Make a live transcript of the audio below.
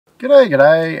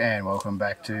G'day and welcome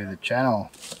back to the channel.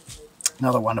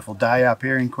 Another wonderful day up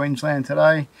here in Queensland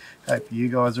today. Hope you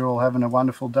guys are all having a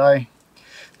wonderful day.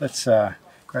 Let's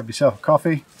grab yourself a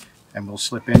coffee and we'll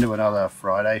slip into another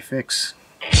Friday fix.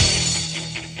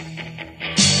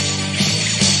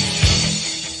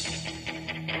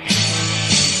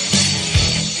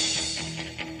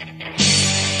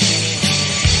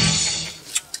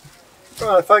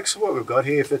 Right folks, what we've got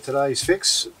here for today's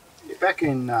fix, back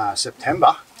in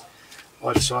September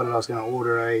I decided I was going to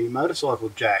order a motorcycle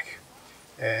jack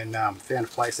and found a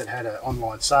place that had an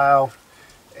online sale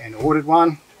and ordered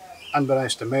one.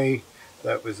 Unbeknownst to me,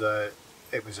 that it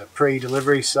was a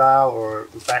pre-delivery sale or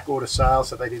a back order sale,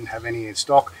 so they didn't have any in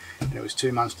stock, and it was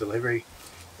 2 months delivery.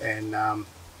 And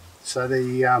so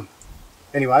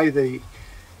anyway, the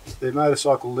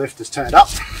motorcycle lift has turned up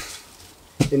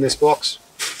in this box,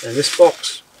 and this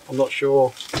box I'm not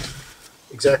sure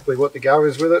exactly what the go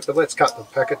is with it, but let's cut the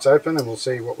packets open and we'll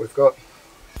see what we've got.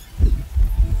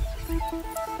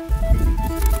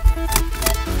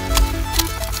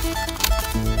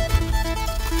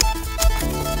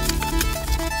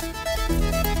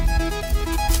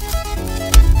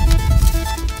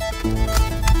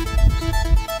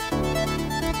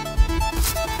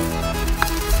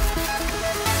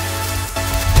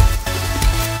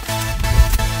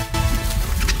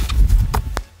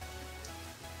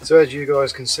 So as you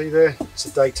guys can see there, it's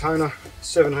a Daytona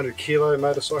 700 kilo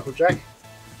motorcycle jack.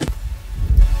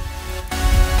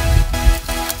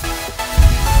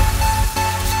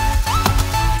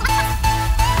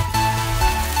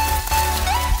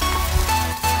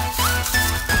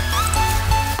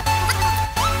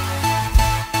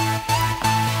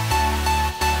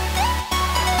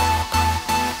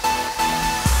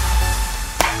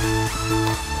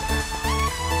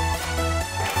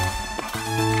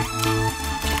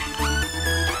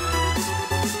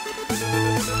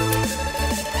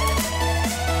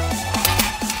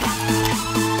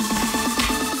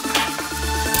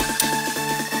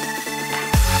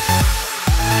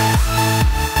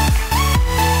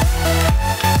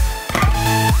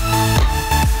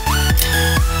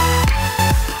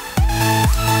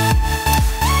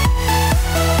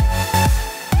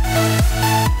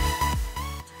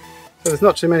 So there's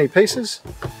not too many pieces.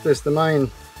 There's the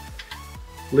main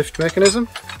lift mechanism.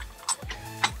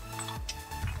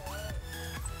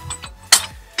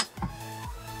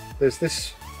 There's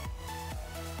this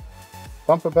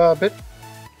bumper bar bit.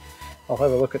 I'll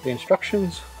have a look at the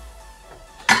instructions.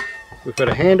 We've got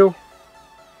a handle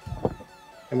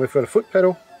and we've got a foot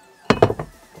pedal,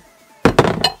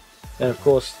 and of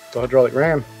course the hydraulic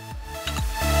ram.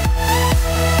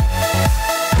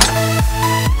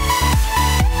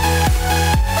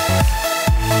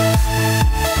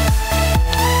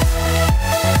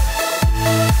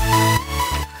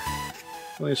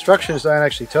 Well, the instructions don't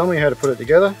actually tell me how to put it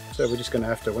together, so we're just going to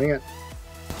have to wing it.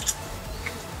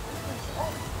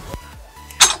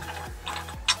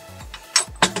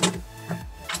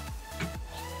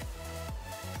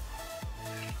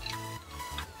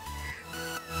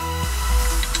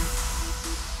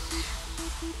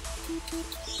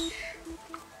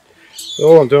 So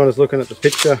all I'm doing is looking at the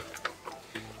picture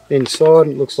inside.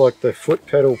 It looks like the foot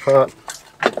pedal part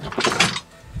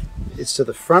is to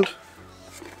the front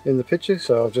in the picture,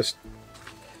 so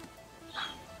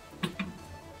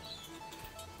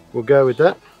we'll go with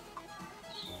that.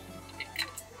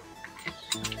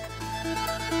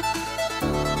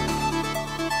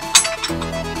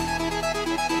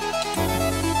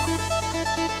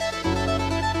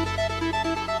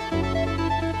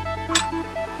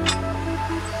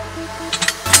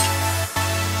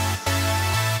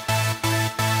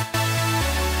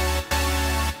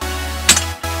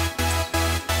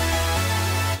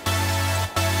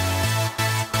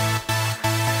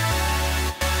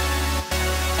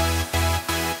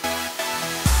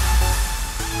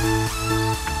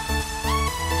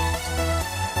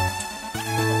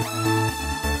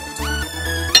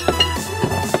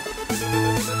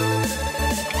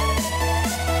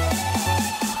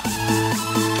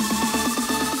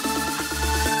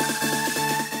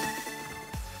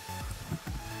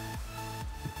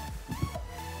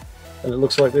 And it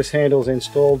looks like this handle is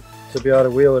installed to be able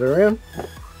to wheel it around,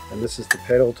 and this is the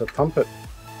pedal to pump it.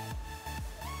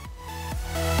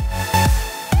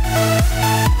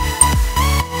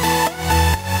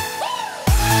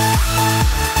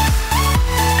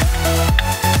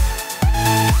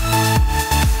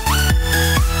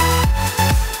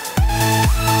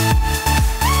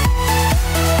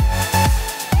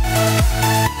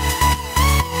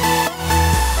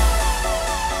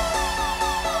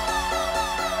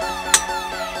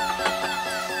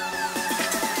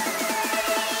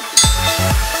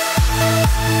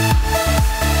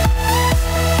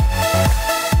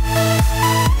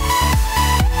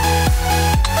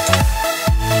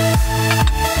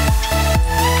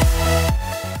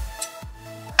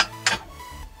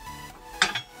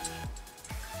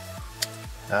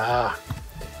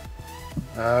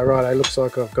 Right, it looks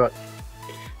like I've got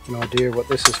an idea of what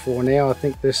this is for now. I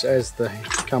think this, as the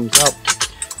comes up,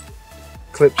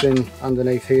 clips in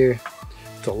underneath here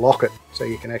to lock it, so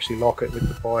you can actually lock it with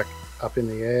the bike up in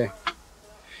the air.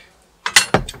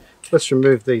 Let's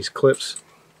remove these clips.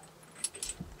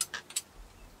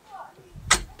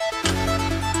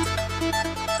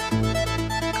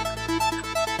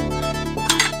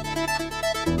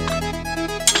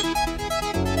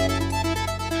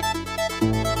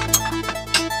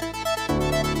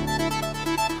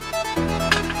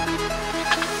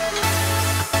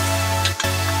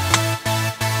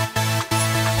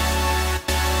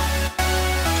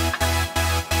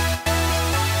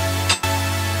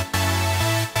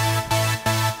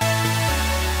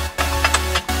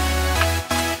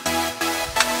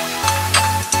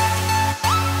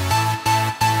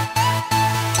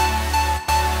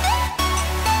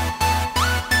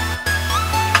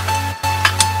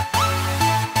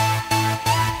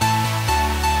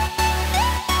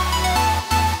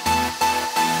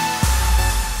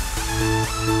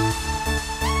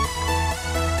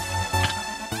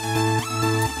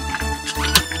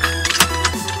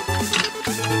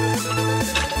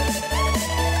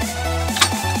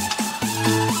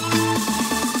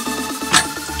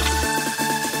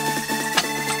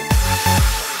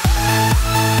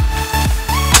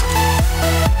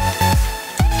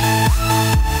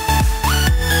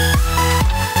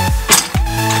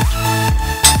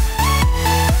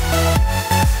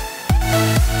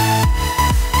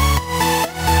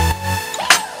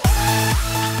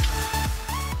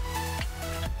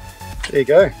 There you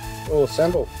go, all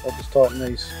assembled. I'll just tighten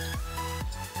these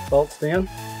bolts down.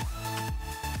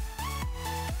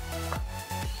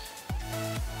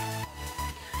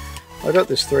 I got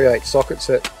this 3/8 socket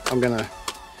set I'm going to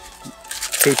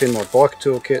keep in my bike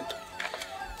toolkit.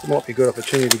 It might be a good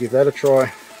opportunity to give that a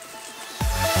try.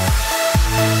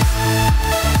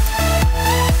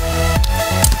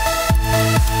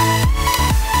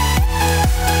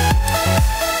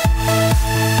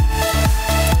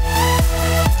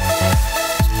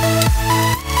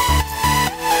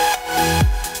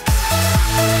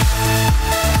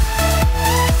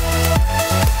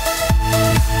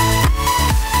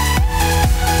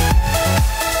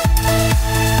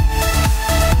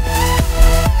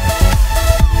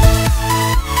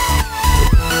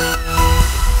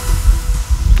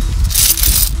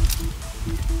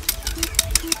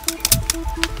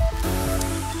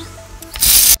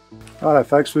 Righto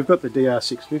folks, we've got the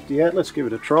DR650 out, let's give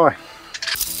it a try.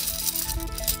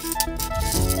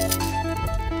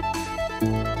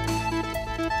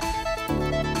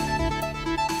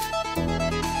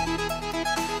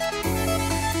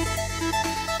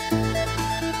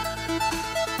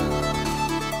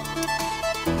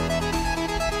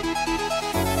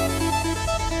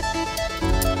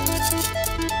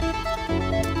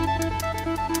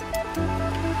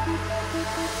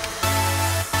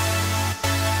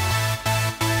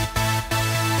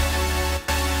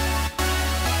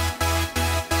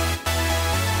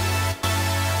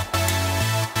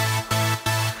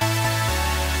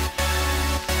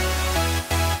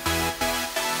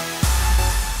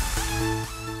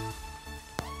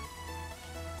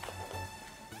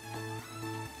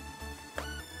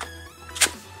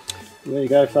 There you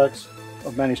go folks,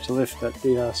 I've managed to lift that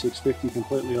DR650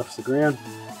 completely off the ground.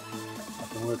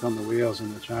 I can work on the wheels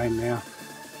and the chain now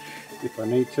if I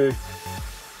need to.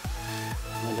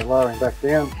 And the lowering back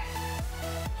down,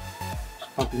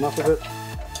 just pump him up a bit.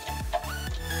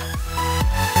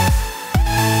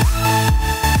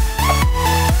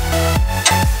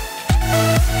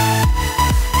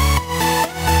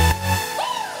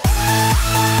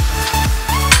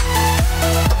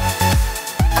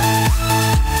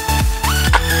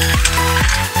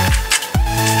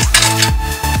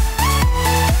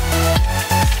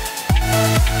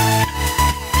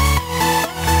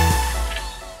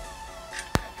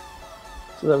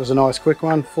 So that was a nice quick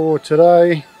one for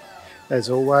today. As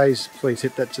always, please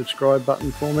hit that subscribe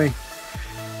button for me.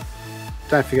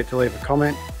 Don't forget to leave a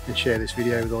comment and share this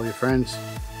video with all your friends.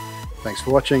 Thanks for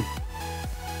watching.